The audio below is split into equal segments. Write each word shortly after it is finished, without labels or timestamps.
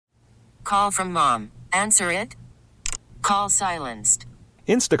call from mom. Answer it. Call silenced.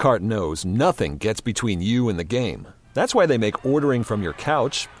 Instacart knows nothing gets between you and the game. That's why they make ordering from your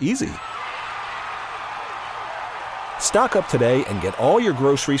couch easy. Stock up today and get all your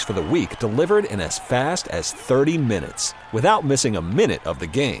groceries for the week delivered in as fast as 30 minutes without missing a minute of the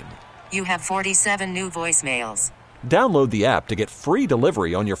game. You have 47 new voicemails. Download the app to get free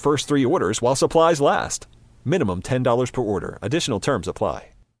delivery on your first 3 orders while supplies last. Minimum $10 per order. Additional terms apply.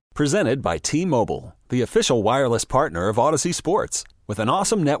 Presented by T-Mobile, the official wireless partner of Odyssey Sports. With an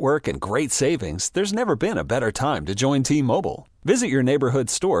awesome network and great savings, there's never been a better time to join T-Mobile. Visit your neighborhood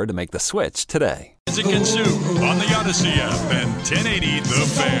store to make the switch today. Music and Sue on the Odyssey app and 1080 The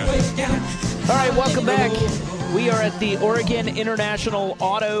Fan. All right, welcome back. We are at the Oregon International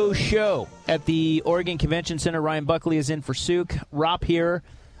Auto Show at the Oregon Convention Center. Ryan Buckley is in for Suk. Rob here.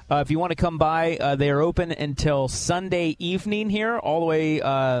 If you want to come by, they are open until Sunday evening here, all the way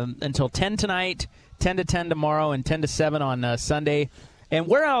until 10 tonight, 10 to 10 tomorrow, and 10 to 7 on Sunday. And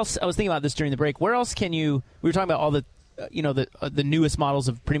where else, I was thinking about this during the break, where else can you, we were talking about all the, the newest models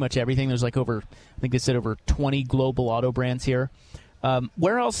of pretty much everything. There's like over, I think they said over 20 global auto brands here.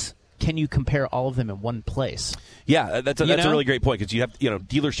 Where else can you compare all of them in one place? Yeah, that's a really great point, because you have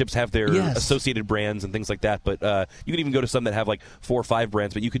dealerships have their associated brands and things like that, but you can even go to some that have like 4 or 5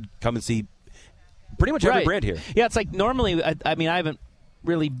 brands, but you could come and see pretty much every brand here. Yeah, it's like normally, I mean, I haven't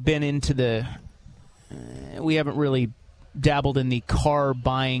really been into the we haven't really dabbled in the car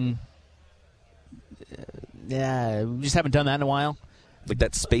buying. We just haven't done that in a while. Like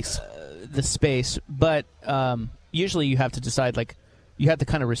that space, the space, but usually you have to decide, like, you have to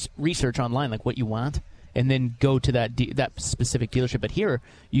kind of research online, like what you want, and then go to that specific dealership. But here,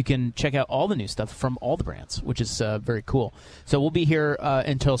 you can check out all the new stuff from all the brands, which is very cool. So we'll be here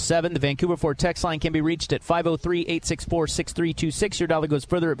until 7. The Vancouver Ford text line can be reached at 503-864-6326. Your dollar goes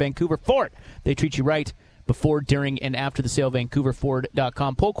further at Vancouver Ford. They treat you right before, during, and after the sale.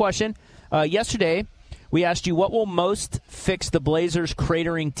 VancouverFord.com. Poll question. Yesterday, we asked you, what will most fix the Blazers'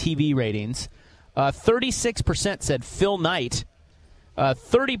 cratering TV ratings? 36% said Phil Knight.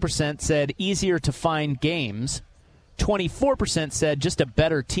 30% said easier to find games. 24% said just a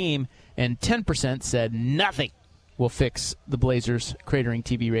better team. And 10% said nothing will fix the Blazers' cratering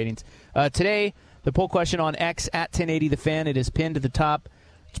TV ratings. Today, the poll question on X at 1080 The Fan. It is pinned to the top.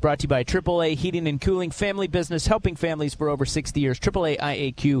 It's brought to you by AAA Heating and Cooling, family business helping families for over 60 years.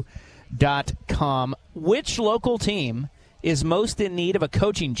 AAAIAQ.com. Which local team is most in need of a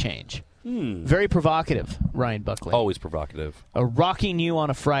coaching change? Very provocative, Ryan Buckley. Always provocative. Rocking you on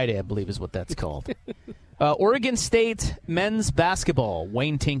a Friday, I believe is what that's called. Oregon State men's basketball,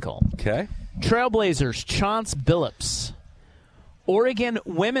 Wayne Tinkle. Okay. Trailblazers, Chauncey Billups. Oregon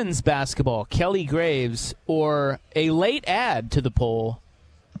women's basketball, Kelly Graves. Or a late add to the poll,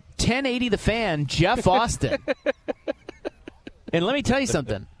 1080 The Fan, Jeff Austin. And let me tell you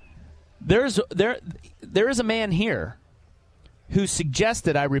something. There is a man here who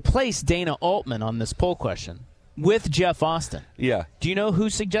suggested I replace Dana Altman on this poll question with Jeff Austin. Yeah. Do you know who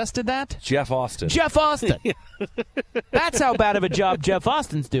suggested that? Jeff Austin. Jeff Austin. That's how bad of a job Jeff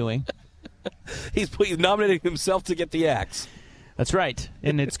Austin's doing. He's nominating himself to get the axe. That's right.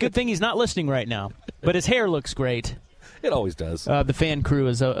 And it's a good thing he's not listening right now. But his hair looks great. It always does. The fan crew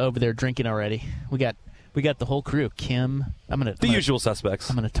is over there drinking already. We got the whole crew. Kim. The usual suspects.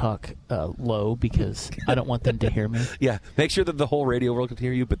 I'm going to talk low because I don't want them to hear me. Yeah. Make sure that the whole radio world can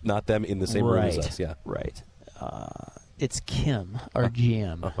hear you, but not them in the same room as us. Yeah. Right. It's Kim, our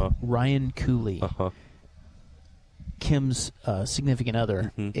GM, Ryan Cooley, Kim's significant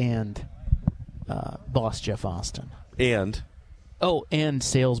other, and boss Jeff Austin. And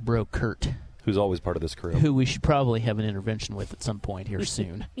sales bro Kurt. Who's always part of this crew. Who we should probably have an intervention with at some point here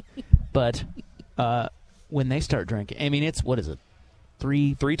soon. But when they start drinking, I mean, what is it?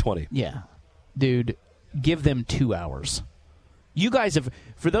 3:20. Yeah. Dude, give them 2 hours. You guys have,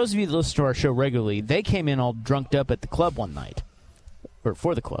 for those of you that listen to our show regularly, they came in all drunked up at the club one night. Or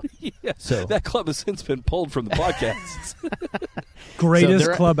for the club. Yeah, so that club has since been pulled from the podcasts.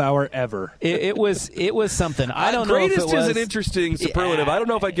 Greatest club hour ever. It was something. I don't know if it was. Greatest is an interesting superlative. I don't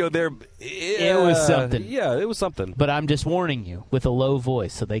know if I'd go there. It was something. Yeah, it was something. But I'm just warning you with a low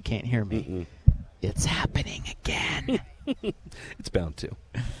voice so they can't hear me. It's happening again. It's bound to.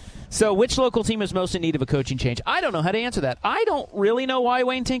 So which local team is most in need of a coaching change? I don't know how to answer that. I don't really know why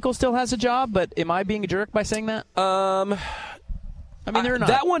Wayne Tinkle still has a job, but am I being a jerk by saying that? I mean, they're not.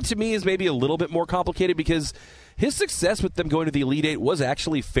 That one to me is maybe a little bit more complicated because his success with them going to the Elite Eight was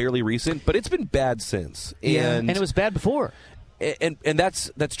actually fairly recent, but it's been bad since. And it was bad before. And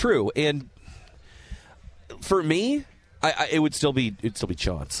that's true. And for me, It would still be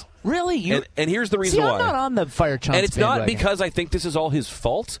Chauncey. Really? And here's the reason why. I'm not on the fire Chauncey. And it's not because I think this is all his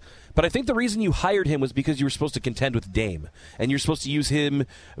fault, but I think the reason you hired him was because you were supposed to contend with Dame, and you're supposed to use him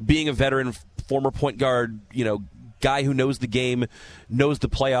being a veteran, former point guard, guy who knows the game, knows the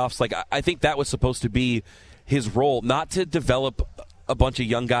playoffs. Like, I think that was supposed to be his role, not to develop a bunch of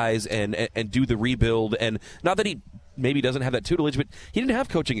young guys and do the rebuild. And not that he maybe doesn't have that tutelage, but he didn't have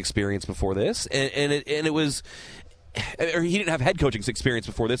coaching experience before this, and it was. Or he didn't have head coaching experience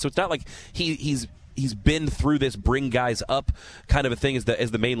before this, so it's not like he's been through this bring guys up kind of a thing as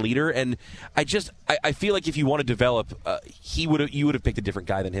the main leader. And I feel like if you want to develop, you would have picked a different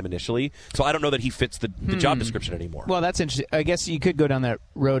guy than him initially. So I don't know that he fits the job description anymore. Well, that's interesting. I guess you could go down that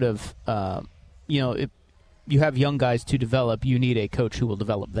road of if you have young guys to develop, you need a coach who will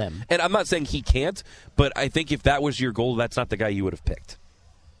develop them. And I'm not saying he can't, but I think if that was your goal, that's not the guy you would have picked.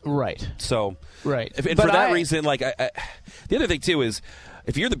 Right. So, right. And for that reason, like, the other thing too is,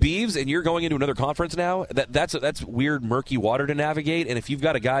 if you're the Beavs and you're going into another conference now, that's weird, murky water to navigate. And if you've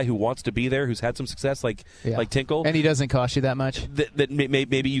got a guy who wants to be there, who's had some success, like Tinkle, and he doesn't cost you that much, that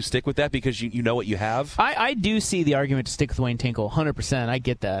maybe you stick with that because you know what you have. I do see the argument to stick with Wayne Tinkle, 100%. I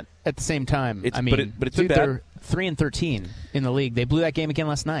get that. At the same time, but it's dude, been bad. They're 3-13 in the league. They blew that game again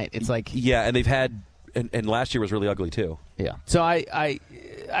last night. It's like and they've had. And last year was really ugly too. Yeah, so I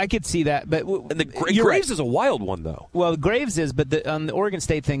could see that, but Graves is a wild one though. Well, Graves is, but on the Oregon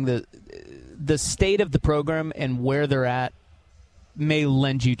State thing, the state of the program and where they're at may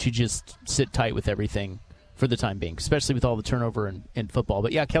lend you to just sit tight with everything for the time being, especially with all the turnover in football.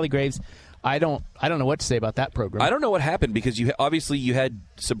 But yeah, Kelly Graves, I don't know what to say about that program. I don't know what happened because you had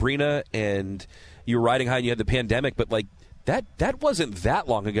Sabrina and you were riding high and you had the pandemic, but like. That wasn't that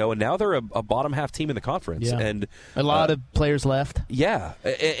long ago, and now they're a bottom half team in the conference, and a lot of players left. Yeah,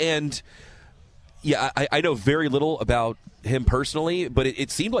 and I know very little about him personally, but it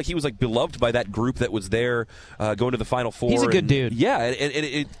seemed like he was like beloved by that group that was there going to the Final Four. He's a good dude. Yeah,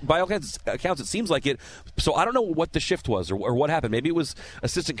 and by all accounts, it seems like it. So I don't know what the shift was or what happened. Maybe it was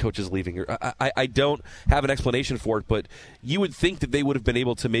assistant coaches leaving. Or I don't have an explanation for it, but you would think that they would have been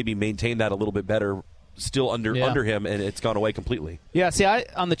able to maybe maintain that a little bit better. Still under him, and it's gone away completely. Yeah, see,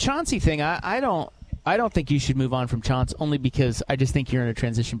 on the Chauncey thing, I don't think you should move on from Chauncey, only because I just think you're in a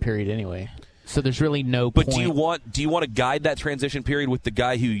transition period anyway. So there's really no point. But do you want to guide that transition period with the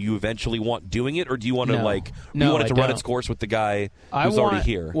guy who you eventually want doing it, or do you want to run its course with the guy who's already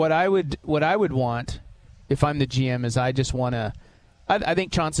here? What I would want, if I'm the GM, is I just want to. I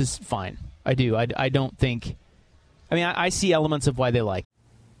think Chauncey's fine. I do. I don't think. I mean, I see elements of why they like.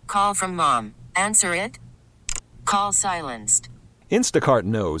 Call from mom. Answer it. Call silenced. Instacart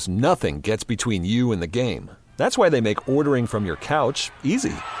knows nothing gets between you and the game. That's why they make ordering from your couch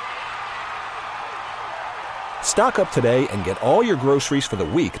easy. Stock up today and get all your groceries for the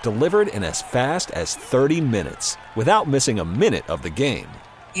week delivered in as fast as 30 minutes without missing a minute of the game.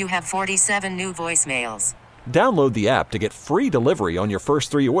 You have 47 new voicemails. Download the app to get free delivery on your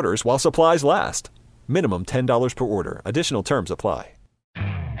first 3 orders while supplies last. Minimum $10 per order. Additional terms apply.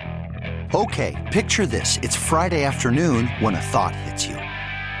 Okay, picture this. It's Friday afternoon when a thought hits you.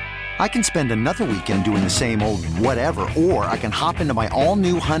 I can spend another weekend doing the same old whatever, or I can hop into my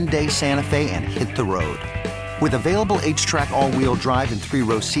all-new Hyundai Santa Fe and hit the road. With available H-Track all-wheel drive and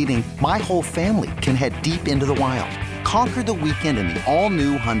 3-row seating, my whole family can head deep into the wild. Conquer the weekend in the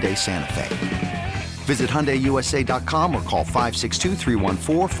all-new Hyundai Santa Fe. Visit HyundaiUSA.com or call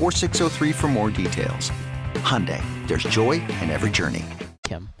 562-314-4603 for more details. Hyundai, there's joy in every journey.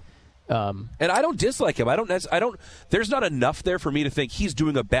 And I don't dislike him. I don't. There's not enough there for me to think he's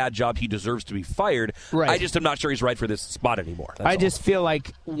doing a bad job. He deserves to be fired. Right. I just am not sure he's right for this spot anymore. I just feel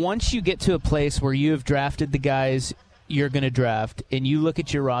like once you get to a place where you have drafted the guys you're going to draft, and you look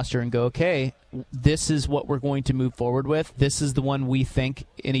at your roster and go, okay, this is what we're going to move forward with. This is the one we think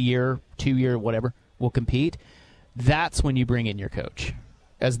in a year, 2 year, whatever, will compete. That's when you bring in your coach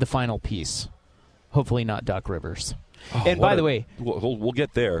as the final piece. Hopefully not Doc Rivers. Oh, and by the way, we'll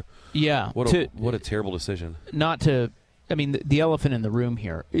get there. Yeah, what a terrible decision. The elephant in the room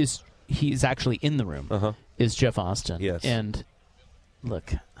here is he's actually in the room. Is Jeff Austin? Yes, and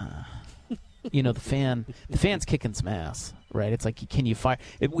look, the fan's kicking some ass, right? It's like, can you fire?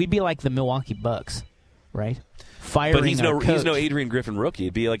 We'd be like the Milwaukee Bucks, right? Firing, but he's coach. no Adrian Griffin rookie.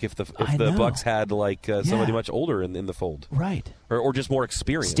 It'd be like if the Bucks had somebody much older in the fold, right? Or just more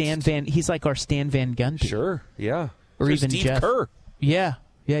experienced. He's like our Stan Van Gundy. Sure, yeah. Or even Steve Jeff Kerr. Yeah,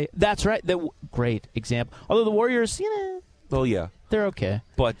 that's right. Great example. Although the Warriors, well, yeah, they're okay,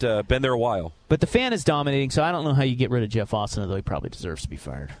 but been there a while. But the fan is dominating, so I don't know how you get rid of Jeff Austin, although he probably deserves to be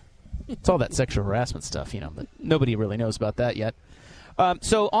fired. It's all that sexual harassment stuff, but nobody really knows about that yet.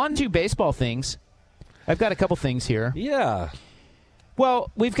 So on to baseball things. I've got a couple things here. Yeah.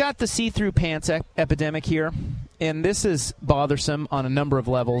 Well, we've got the see-through pants epidemic here, and this is bothersome on a number of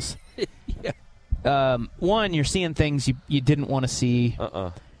levels. Yeah. One, you're seeing things you didn't want to see,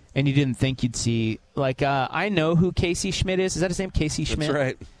 and you didn't think you'd see. Like, I know who Casey Schmidt is. Is that his name, Casey Schmidt? That's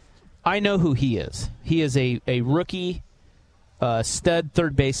right. I know who he is. He is a rookie stud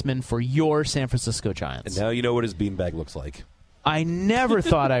third baseman for your San Francisco Giants. And now you know what his beanbag looks like. I never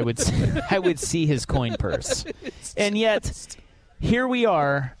thought I would see his coin purse. And yet, here we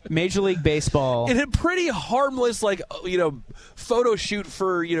are, Major League Baseball. In a pretty harmless, photo shoot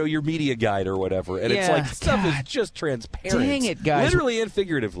for, your media guide or whatever. And it's like, stuff is just transparent. Dang it, guys. Literally and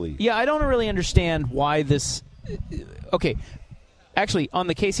figuratively. Yeah, I don't really understand why this... Okay, actually, on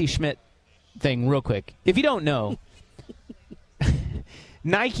the Casey Schmidt thing, real quick. If you don't know,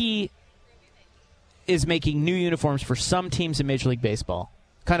 Nike is making new uniforms for some teams in Major League Baseball.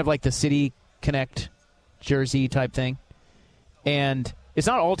 Kind of like the City Connect jersey type thing. And it's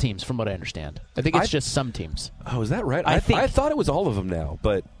not all teams, from what I understand. I think it's just some teams. Oh, is that right? I thought it was all of them now,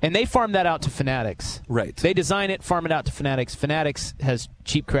 but... And they farm that out to Fanatics. Right. They design it, farm it out to Fanatics. Fanatics has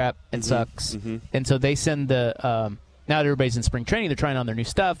cheap crap and sucks. Mm-hmm. And so they send the... now that everybody's in spring training, they're trying on their new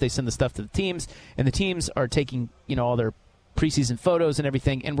stuff. They send the stuff to the teams, and the teams are taking, all their preseason photos and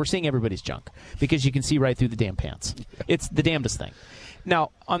everything, and we're seeing everybody's junk because you can see right through the damn pants. It's the damnedest thing.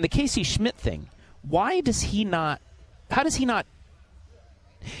 Now, on the Casey Schmidt thing, how does he not,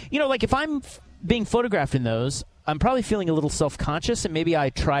 like if I'm being photographed in those, I'm probably feeling a little self-conscious, and maybe I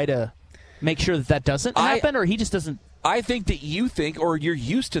try to make sure that doesn't happen, or he just doesn't. I think that you think, or you're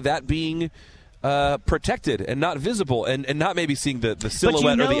used to that being protected and not visible, and not maybe seeing the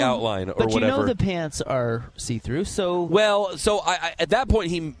silhouette or the outline or whatever. But the pants are see-through, so... Well, so I at that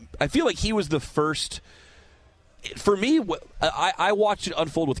point, I feel like he was the first... For me, I watched it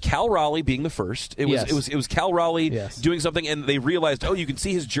unfold with Cal Raleigh being the first. It was Cal Raleigh doing something, and they realized, you can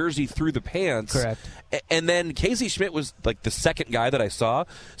see his jersey through the pants. Correct. And then Casey Schmidt was like the second guy that I saw.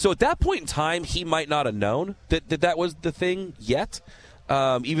 So at that point in time, he might not have known that was the thing yet.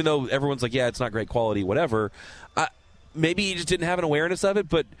 Even though everyone's like, it's not great quality, whatever. Maybe he just didn't have an awareness of it,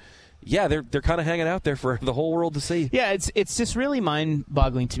 but yeah, they're kind of hanging out there for the whole world to see. Yeah, it's just really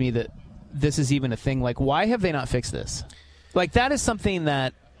mind-boggling to me that this is even a thing. Like, why have they not fixed this? Like, that is something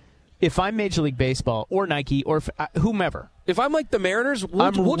that if I'm Major League Baseball or Nike or whomever. If I'm like the Mariners,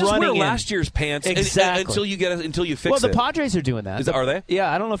 we'll just wear last year's pants until you fix it. Well, the Padres are doing that. Are they?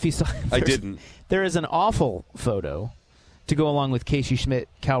 Yeah, I don't know if you saw. I didn't. There is an awful photo to go along with Casey Schmidt,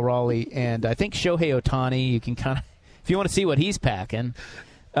 Cal Raleigh, and I think Shohei Ohtani. You can kind of, if you want to see what he's packing.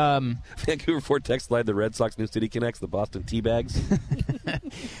 Vancouver Ford text line, the Red Sox New City Connects, the Boston Teabags.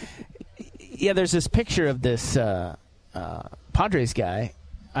 Yeah, there's this picture of this Padres guy.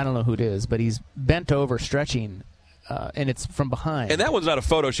 I don't know who it is, but he's bent over stretching, and it's from behind. And that one's not a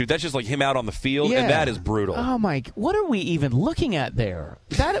photo shoot. That's just like him out on the field, and that is brutal. Oh, my. What are we even looking at there?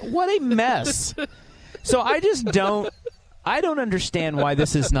 What a mess. So I just don't understand why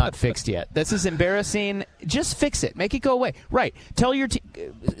this is not fixed yet. This is embarrassing. Just fix it. Make it go away. Right. Tell your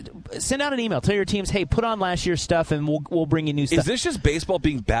send out an email. Tell your teams, hey, put on last year's stuff, and we'll bring you new stuff. Is this just baseball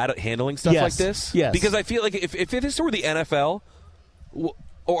being bad at handling stuff like this? Yes. Because I feel like if this were the NFL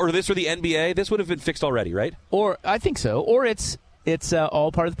or this were the NBA, this would have been fixed already, right? Or I think so. Or it's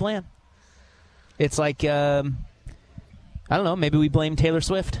all part of the plan. It's like I don't know. Maybe we blame Taylor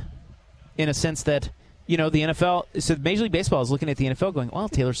Swift in a sense that. The NFL, so Major League Baseball is looking at the NFL going, well,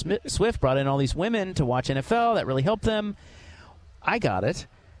 Taylor Swift brought in all these women to watch NFL. That really helped them. I got it.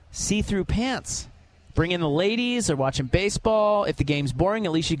 See-through pants. Bring in the ladies. They're watching baseball. If the game's boring,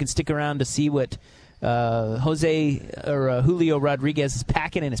 at least you can stick around to see what Julio Rodriguez is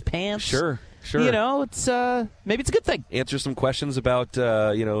packing in his pants. Sure. It's maybe it's a good thing. Answer some questions about,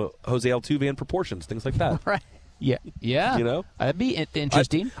 Jose Altuve and proportions, things like that. Right. Yeah. That'd be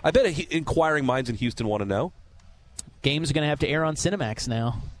interesting. I bet inquiring minds in Houston want to know. Games are going to have to air on Cinemax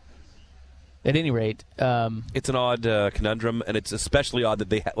now. At any rate, it's an odd conundrum, and it's especially odd that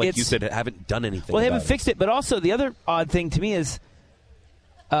they, you said, haven't done anything. Well, they haven't fixed it, but also the other odd thing to me is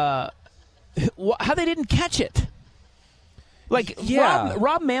how they didn't catch it. Like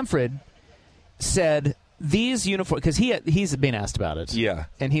Rob Manfred said these uniforms, because he's been asked about it. Yeah,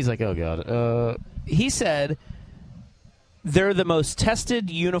 and he's like, oh god. He said they're the most tested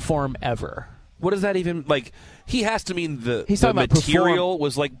uniform ever. What does that even like? He has to mean the about material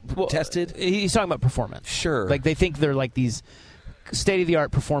was tested. He's talking about performance. Sure, like they think they're like these state of the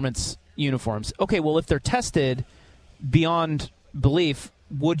art performance uniforms. Okay, well if they're tested beyond belief,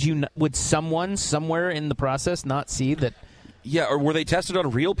 would someone somewhere in the process not see that? Yeah, or were they tested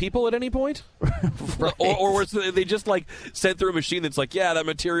on real people at any point? Right. Or was they just sent through a machine that's that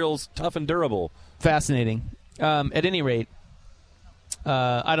material's tough and durable? Fascinating. At any rate,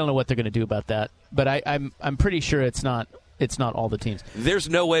 I don't know what they're going to do about that, but I'm pretty sure it's not all the teams. There's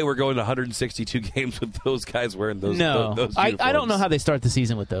no way we're going to 162 games with those guys wearing those. No, those I don't know how they start the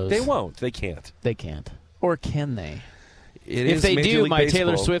season with those. They won't. They can't. They can't. Or can they? If they Major do, League my Baseball.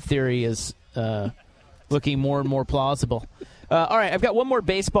 Taylor Swift theory is looking more and more plausible. All right, I've got one more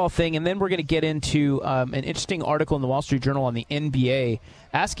baseball thing, and then we're going to get into an interesting article in the Wall Street Journal on the NBA,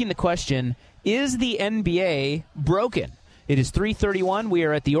 asking the question, is the NBA broken? It is 3:31. We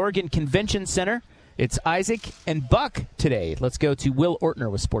are at the Oregon Convention Center. It's Isaac and Buck today. Let's go to Will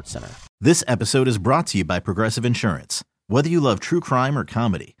Ortner with SportsCenter. This episode is brought to you by Progressive Insurance. Whether you love true crime or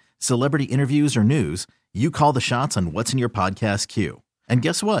comedy, celebrity interviews or news, you call the shots on what's in your podcast queue. And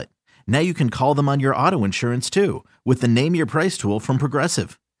guess what? Now you can call them on your auto insurance too with the Name Your Price tool from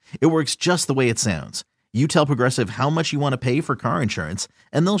Progressive. It works just the way it sounds. You tell Progressive how much you want to pay for car insurance,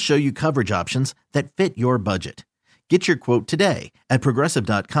 and they'll show you coverage options that fit your budget. Get your quote today at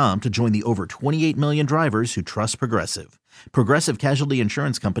Progressive.com to join the over 28 million drivers who trust Progressive. Progressive Casualty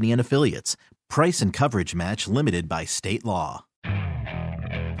Insurance Company and Affiliates. Price and coverage match limited by state law.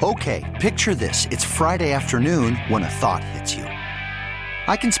 Okay, picture this. It's Friday afternoon when a thought hits you.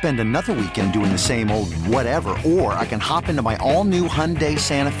 I can spend another weekend doing the same old whatever, or I can hop into my all-new Hyundai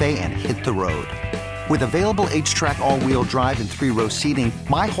Santa Fe and hit the road. With available H-Track all-wheel drive and 3-row seating,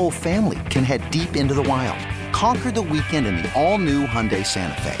 my whole family can head deep into the wild. Conquer the weekend in the all-new Hyundai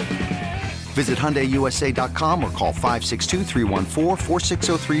Santa Fe. Visit HyundaiUSA.com or call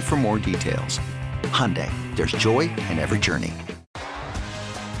 562-314-4603 for more details. Hyundai, there's joy in every journey.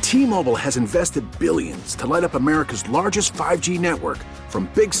 T-Mobile has invested billions to light up America's largest 5G network, from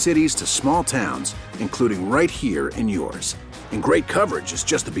big cities to small towns, including right here in yours. And great coverage is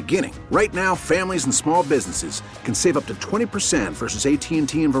just the beginning. Right now, families and small businesses can save up to 20% versus AT&T and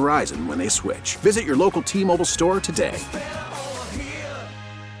Verizon when they switch. Visit your local T-Mobile store today.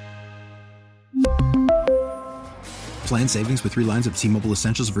 Plan savings with 3 lines of T-Mobile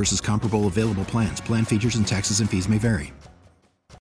Essentials versus comparable available plans. Plan features and taxes and fees may vary.